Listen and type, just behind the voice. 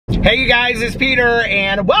Hey you guys, it's Peter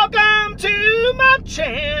and welcome to my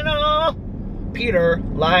channel. Peter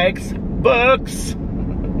likes books.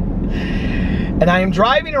 And I am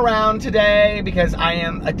driving around today because I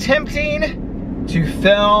am attempting to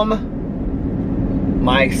film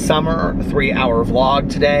my summer 3-hour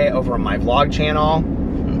vlog today over on my vlog channel,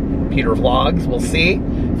 Peter Vlogs. We'll see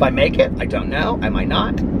if I make it. I don't know, I might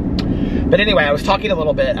not. But anyway, I was talking a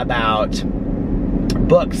little bit about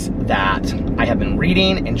books that I have been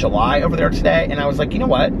reading in July over there today, and I was like, you know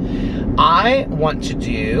what? I want to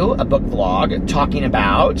do a book vlog talking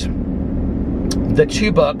about the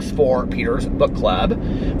 2 books for Peter's book club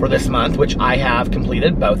for this month, which I have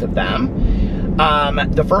completed both of them.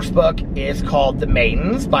 The first book is called The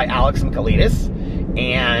Maidens by Michaelides,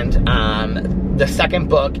 and the second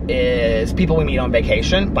book is People We Meet on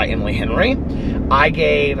Vacation by Emily Henry. I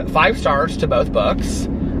gave 5 stars to both books.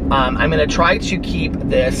 I'm going to try to keep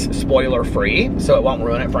this spoiler-free, so it won't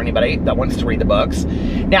ruin it for anybody that wants to read the books.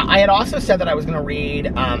 Now, I had also said that I was going to read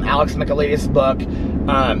Michaelides' book,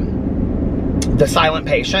 The Silent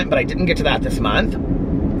Patient, but I didn't get to that this month.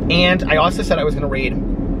 And I also said I was going to read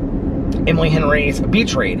Emily Henry's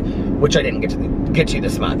Beach Read, which I didn't get to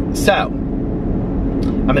this month. So,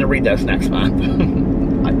 I'm going to read those next month.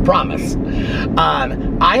 I promise.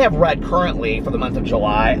 I have read currently, for the month of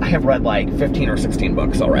July, I have read like 15 or 16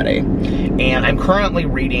 books already. And I'm currently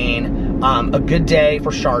reading A Good Day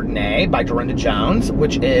for Chardonnay by Dorinda Jones,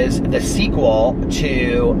 which is the sequel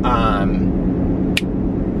to,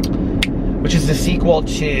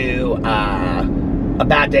 A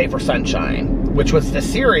Bad Day for Sunshine, which was the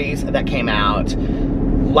series that came out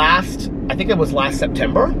I think it was last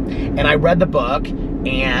September. And I read the book,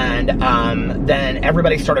 and then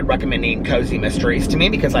everybody started recommending Cozy Mysteries to me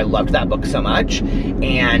because I loved that book so much.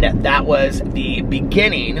 And that was the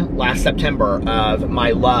beginning, last September, of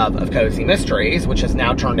my love of Cozy Mysteries, which has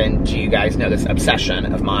now turned into, you guys know, this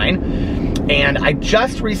obsession of mine. And I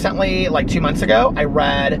just recently, like 2 months ago, I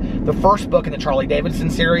read the first book in the Charlie Davidson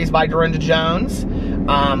series by Dorinda Jones,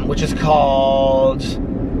 which is called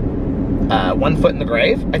One Foot in the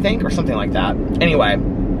Grave, I think, or something like that. Anyway,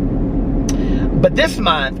 but this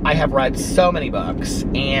month I have read so many books,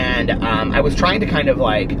 and I was trying to kind of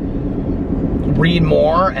like read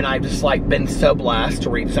more, and I've just like been so blessed to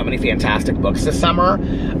read so many fantastic books this summer.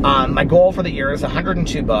 My goal for the year is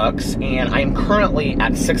 102 books, and I am currently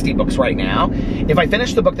at 60 books right now. If I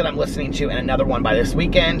finish the book that I'm listening to and another one by this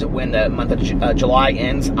weekend, when the month of July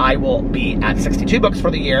ends, I will be at 62 books for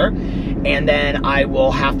the year, and then I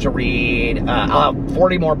will have to read, I'll have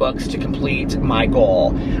 40 more books to complete my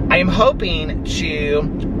goal. I am hoping to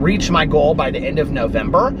reach my goal by the end of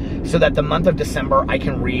November, so that the month of December I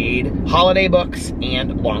can read holiday books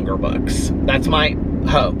and longer books. That's my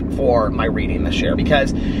hope for my reading this year,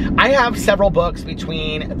 because I have several books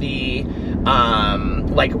between the,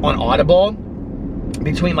 like on Audible,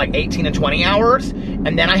 between like 18 and 20 hours,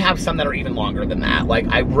 and then I have some that are even longer than that. Like,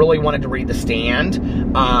 I really wanted to read The Stand,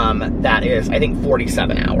 that is, I think,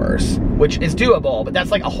 47 hours, which is doable, but that's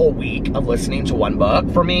like a whole week of listening to one book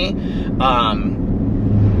for me.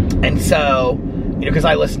 And so, you know, because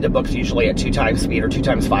I listen to books usually at 2 times speed or 2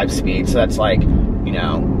 times 5 speed, so that's like, you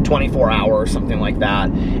know, 24 hours, something like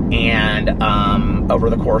that. And over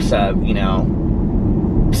the course of, you know,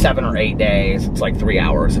 7 or 8 days, it's like 3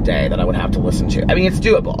 hours a day that I would have to listen to. I mean, it's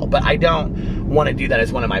doable, but I don't want to do that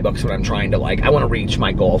as one of my books when I'm trying to, like, I want to reach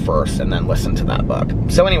my goal first and then listen to that book.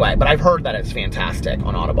 So anyway, but I've heard that it's fantastic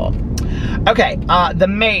on Audible. Okay, The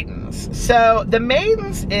Maidens. So, The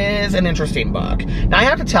Maidens is an interesting book. Now, I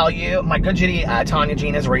have to tell you, my good Judy, Tanya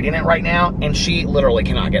Jean, is reading it right now, and she literally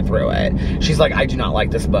cannot get through it. She's like, I do not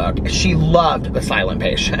like this book. She loved The Silent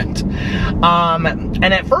Patient.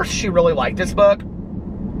 And at first, she really liked this book,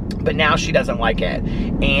 but now she doesn't like it.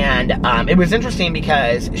 And it was interesting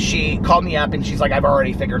because she called me up and she's like, I've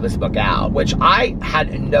already figured this book out, which I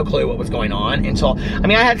had no clue what was going on until, I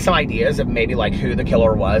mean, I had some ideas of maybe like who the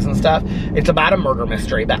killer was and stuff. It's about a murder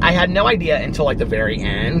mystery, but I had no idea until like the very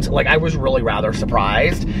end. Like, I was really rather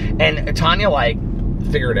surprised, and Tanya like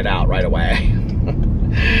figured it out right away.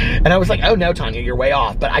 And I was like, oh no, Tanya, you're way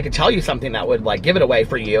off. But I could tell you something that would like give it away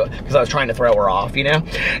for you, because I was trying to throw her off, you know?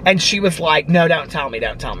 And she was like, no, don't tell me,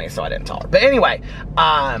 don't tell me. So I didn't tell her. But anyway,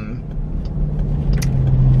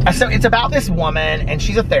 so it's about this woman, and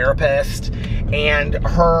she's a therapist, and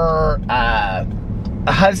her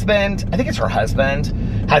husband, I think it's her husband,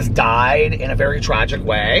 has died in a very tragic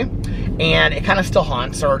way. and it kind of still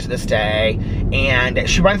haunts her to this day. And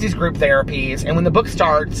she runs these group therapies, and when the book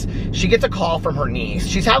starts, she gets a call from her niece.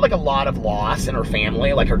 She's had like a lot of loss in her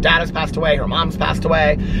family. Like her dad has passed away, her mom's passed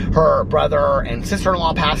away, her brother and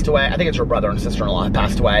sister-in-law passed away. I think it's her brother and sister-in-law have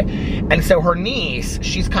passed away. And so her niece,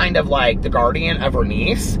 she's kind of like the guardian of her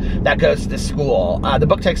niece that goes to this school. The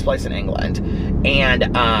book takes place in England,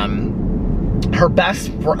 and her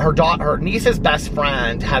niece's best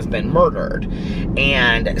friend has been murdered,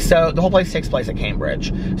 and so the whole place takes place at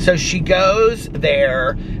Cambridge. So she goes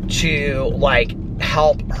there to like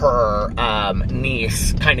help her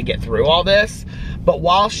niece kind of get through all this. But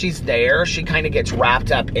while she's there, she kind of gets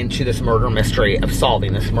wrapped up into this murder mystery of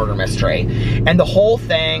solving this murder mystery. And the whole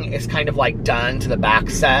thing is kind of like done to the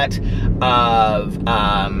back set of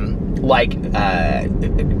like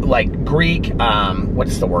Greek,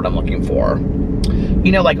 what's the word I'm looking for?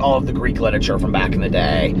 You know, like all of the Greek literature from back in the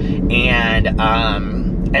day.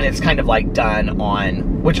 And it's kind of like done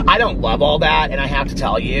on, which I don't love all that, and I have to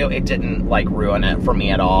tell you, it didn't like ruin it for me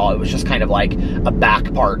at all. It was just kind of like a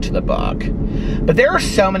back part to the book. But there are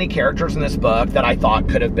so many characters in this book that I thought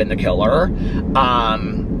could have been the killer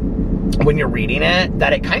when you're reading it,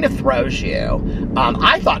 that it kind of throws you.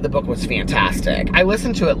 I thought the book was fantastic. I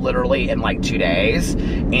listened to it literally in like 2 days,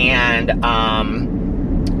 and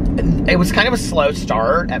it was kind of a slow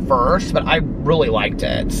start at first, but I really liked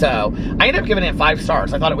it. So I ended up giving it 5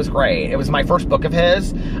 stars. I thought it was great. It was my first book of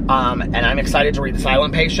his, and I'm excited to read The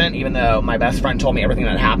Silent Patient, even though my best friend told me everything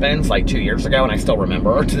that happens like 2 years ago, and I still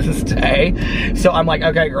remember to this day. So I'm like,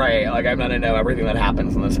 okay, great. Like, I'm gonna know everything that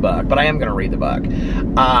happens in this book, but I am gonna read the book.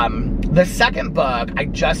 The second book, I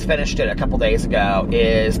just finished it a couple days ago,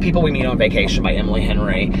 is People We Meet on Vacation by Emily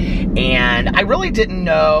Henry. And I really didn't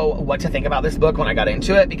know what to think about this book when I got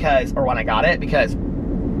into it, because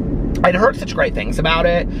I'd heard such great things about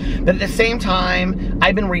it, but at the same time,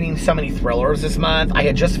 I've been reading so many thrillers this month. I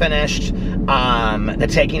had just finished The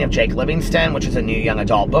Taking of Jake Livingston, which is a new young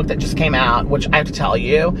adult book that just came out, which I have to tell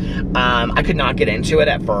you, I could not get into it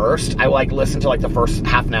at first. I like listened to like the first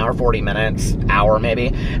half an hour, 40 minutes, hour maybe,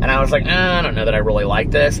 and I was like, I don't know that I really like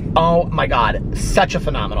this. Oh my God, such a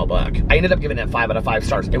phenomenal book. I ended up giving it 5 out of 5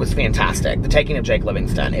 stars. It was fantastic. The Taking of Jake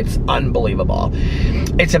Livingston. It's unbelievable.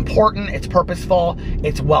 It's important, it's purposeful,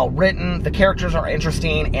 it's well written, the characters are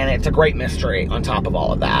interesting, and it's a great mystery on top of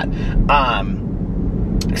all of that.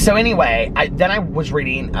 So anyway, then I was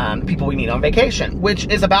reading People We Meet on Vacation, which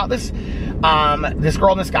is about this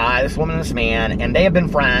girl and this guy, this woman and this man, and they have been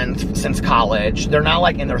friends since college. They're now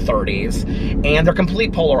like in their 30s, and they're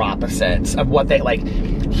complete polar opposites of what they like.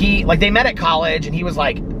 They met at college, and he was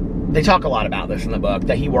like, they talk a lot about this in the book,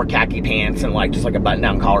 that he wore khaki pants and like just like a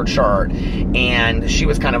button-down collared shirt, and she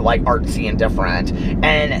was kind of like artsy and different.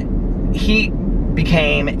 And he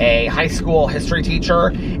became a high school history teacher,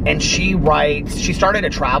 and she started a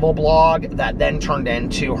travel blog that then turned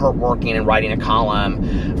into her working and writing a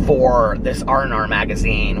column for this R&R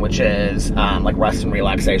magazine, which is like Rest and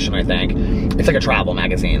Relaxation, I think. It's like a travel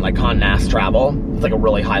magazine, like Condé Nast Travel. It's like a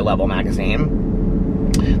really high-level magazine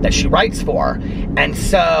that she writes for. And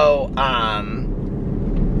so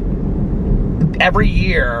every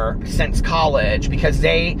year since college, because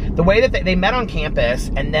the way that they met on campus,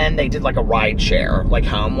 and then they did like a ride share like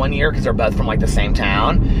home one year, because they're both from like the same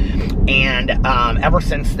town, and ever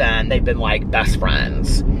since then they've been like best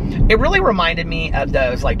friends. It really reminded me of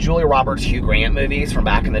those like Julia Roberts, Hugh Grant movies from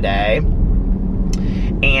back in the day,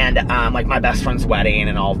 and like My Best Friend's Wedding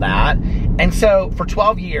and all of that. And so for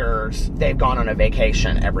 12 years, they've gone on a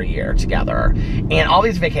vacation every year together. And all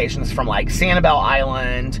these vacations, from like Sanibel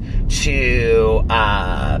Island to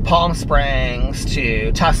Palm Springs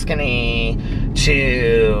to Tuscany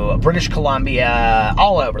to British Columbia,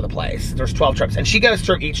 all over the place. There's 12 trips. And she goes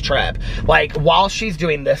through each trip. Like, while she's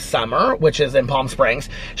doing this summer, which is in Palm Springs,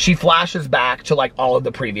 she flashes back to like all of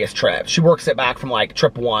the previous trips. She works it back from like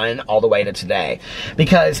trip 1 all the way to today.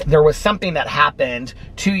 Because there was something that happened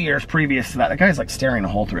 2 years previous to that. That guy's like staring a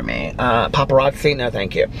hole through me. Paparazzi? No,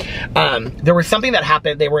 thank you. There was something that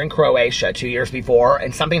happened. They were in Croatia 2 years before,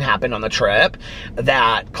 and something happened on the trip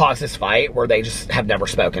that caused this fight where they just have never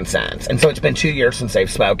spoken since. And so it's been 2 years since they've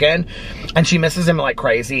spoken, and she misses him like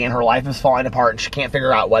crazy, and her life is falling apart, and she can't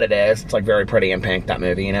figure out what it is. It's like Very Pretty in Pink, that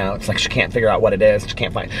movie, you know? It's like she can't figure out what it is. She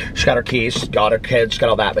can't find, she's got her keys, she's got her kids, she's got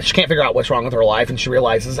all that, but she can't figure out what's wrong with her life, and she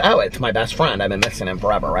realizes, oh, it's my best friend. I've been missing him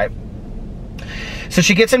forever, right? So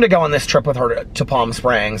she gets him to go on this trip with her to Palm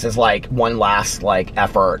Springs as like one last like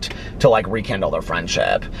effort to like rekindle their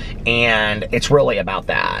friendship, and it's really about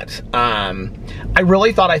that. I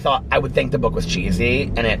really thought I would think the book was cheesy,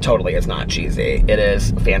 and it totally is not cheesy. It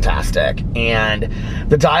is fantastic, and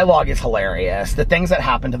the dialogue is hilarious. The things that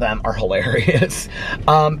happen to them are hilarious,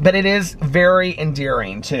 but it is very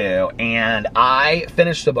endearing too. And I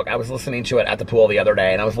finished the book. I was listening to it at the pool the other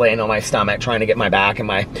day, and I was laying on my stomach trying to get my back and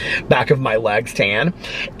my back of my legs tan,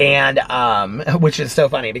 and which is so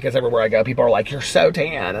funny because everywhere I go, people are like, "You're so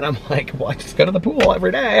tan," and I'm like, "Well, I just go to the pool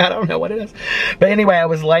every day. I don't know what it is." But anyway, I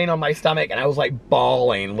was laying on my stomach, and I was like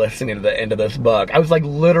bawling listening to the end of this book. I was like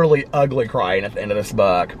literally ugly crying at the end of this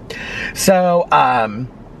book. So,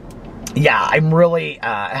 yeah, I'm really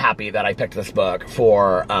happy that I picked this book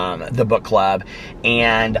for the book club,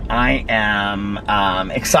 and I am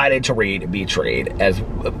excited to read Beach Read as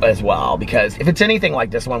well, because if it's anything like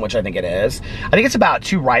this one, which I think it is, I think it's about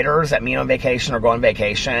two writers that meet on vacation or go on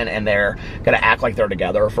vacation, and they're going to act like they're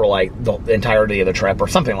together for like the entirety of the trip or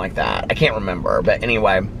something like that. I can't remember, but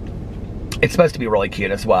anyway, it's supposed to be really cute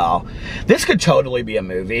as well. This could totally be a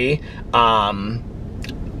movie.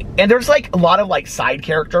 And there's like a lot of like side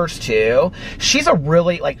characters too. She's a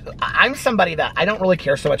really, like, I'm somebody that I don't really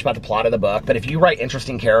care so much about the plot of the book, but if you write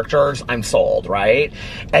interesting characters, I'm sold, right?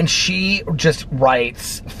 And she just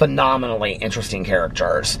writes phenomenally interesting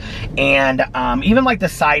characters. And even like the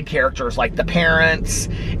side characters, like the parents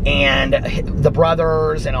and the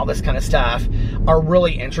brothers and all this kind of stuff are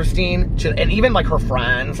really interesting. And even like her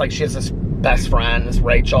friends, like she has this best friend, this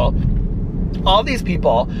Rachel. All these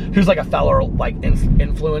people who's like a fellow like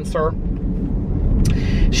influencer.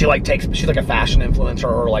 She like she's like a fashion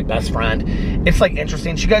influencer or like best friend. It's like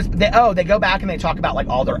interesting. She goes, they go back and they talk about like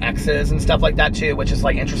all their exes and stuff like that too, which is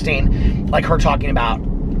like interesting. Like her talking about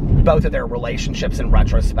both of their relationships in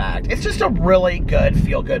retrospect. It's just a really good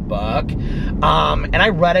feel-good book. And I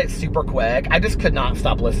read it super quick. I just could not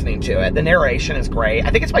stop listening to it. The narration is great.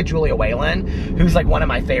 I think it's by Julia Whalen, who's like one of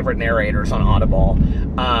my favorite narrators on Audible.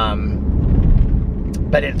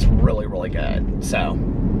 But it's really, really good. So,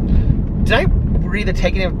 did I read The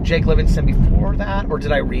Taking of Jake Livingston before that? Or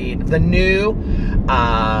did I read the new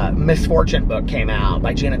Misfortune book came out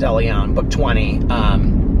by Gina DeLeon, book 20,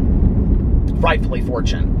 Frightfully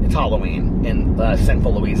Fortune. It's Halloween in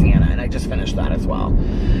Sinful, Louisiana, and I just finished that as well.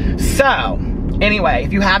 So, anyway,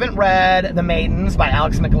 if you haven't read The Maidens by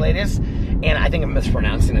Alex Michaelides, and I think I'm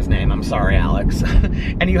mispronouncing his name, I'm sorry, Alex,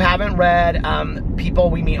 and you haven't read People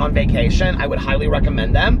We Meet on Vacation, I would highly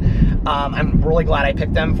recommend them. I'm really glad I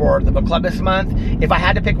picked them for the book club this month. If I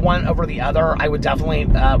had to pick one over the other, I would definitely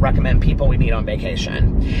recommend People We Meet on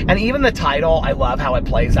Vacation. And even the title, I love how it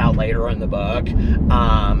plays out later in the book.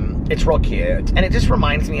 It's real cute. And it just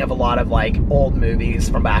reminds me of a lot of like old movies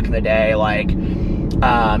from back in the day, like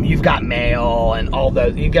You've Got Mail and all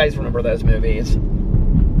those. You guys remember those movies?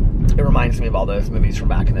 It reminds me of all those movies from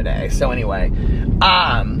back in the day. So anyway,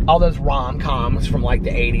 all those rom-coms from like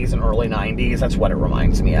the 80s and early 90s, that's what it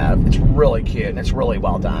reminds me of. It's really cute and it's really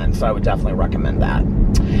well done. So I would definitely recommend that.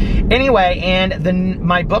 Anyway, and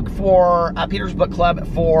my book for Peter's Book Club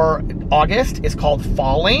for August is called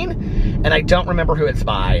Falling. And I don't remember who it's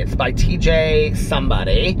by. It's by TJ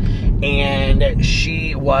somebody. And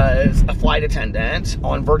she was a flight attendant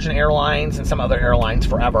on Virgin Airlines and some other airlines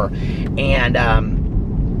forever. And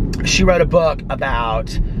she wrote a book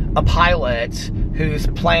about a pilot whose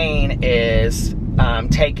plane is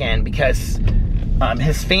taken because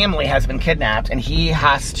his family has been kidnapped, and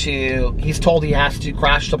he's told he has to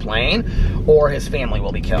crash the plane or his family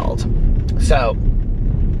will be killed. So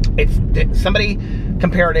somebody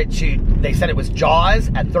compared it to, they said it was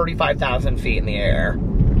Jaws at 35,000 feet in the air.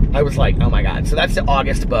 I was like, oh my God. So that's the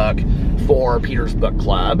August book for Peter's Book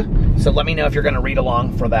Club. So let me know if you're going to read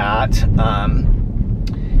along for that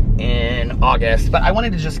in August. But I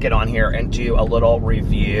wanted to just get on here and do a little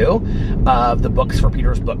review of the books for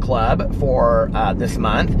Peter's Book Club for this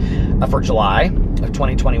month, for July of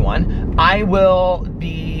 2021. I will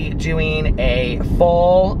be doing a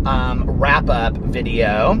full wrap-up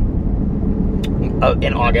video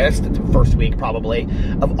in August, the first week probably,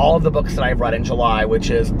 of all of the books that I've read in July,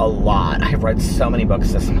 which is a lot. I've read so many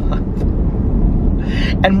books this month.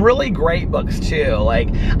 And really great books too. Like,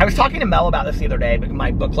 I was talking to Mel about this the other day,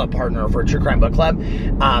 my book club partner for a True Crime Book Club,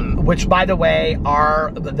 which, by the way,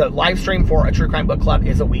 the live stream for a True Crime Book Club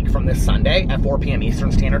is a week from this Sunday at 4 p.m.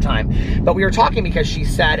 Eastern Standard Time. But we were talking because she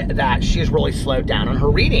said that she has really slowed down on her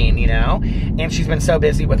reading, you know, and she's been so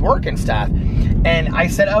busy with work and stuff. And I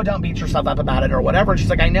said, oh, don't beat yourself up about it or whatever. And she's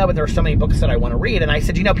like, I know, but there are so many books that I want to read. And I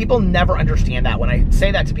said, you know, people never understand that when I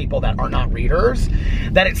say that to people that are not readers,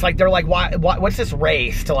 that it's like, they're like, what's this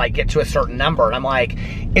race to like get to a certain number. And I'm like,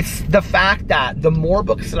 it's the fact that the more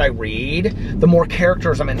books that I read, the more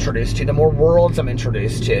characters I'm introduced to, the more worlds I'm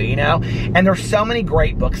introduced to, you know? And there's so many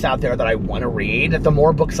great books out there that I want to read, that the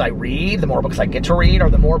more books I read, the more books I get to read, or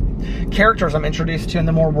the more characters I'm introduced to and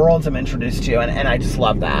the more worlds I'm introduced to. And I just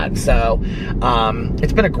love that. So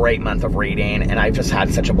it's been a great month of reading, and I've just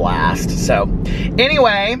had such a blast. So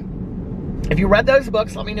anyway, if you read those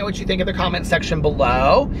books, let me know what you think in the comment section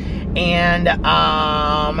below. And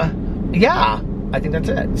yeah, I think that's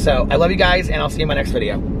it. So I love you guys, and I'll see you in my next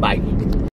video. Bye.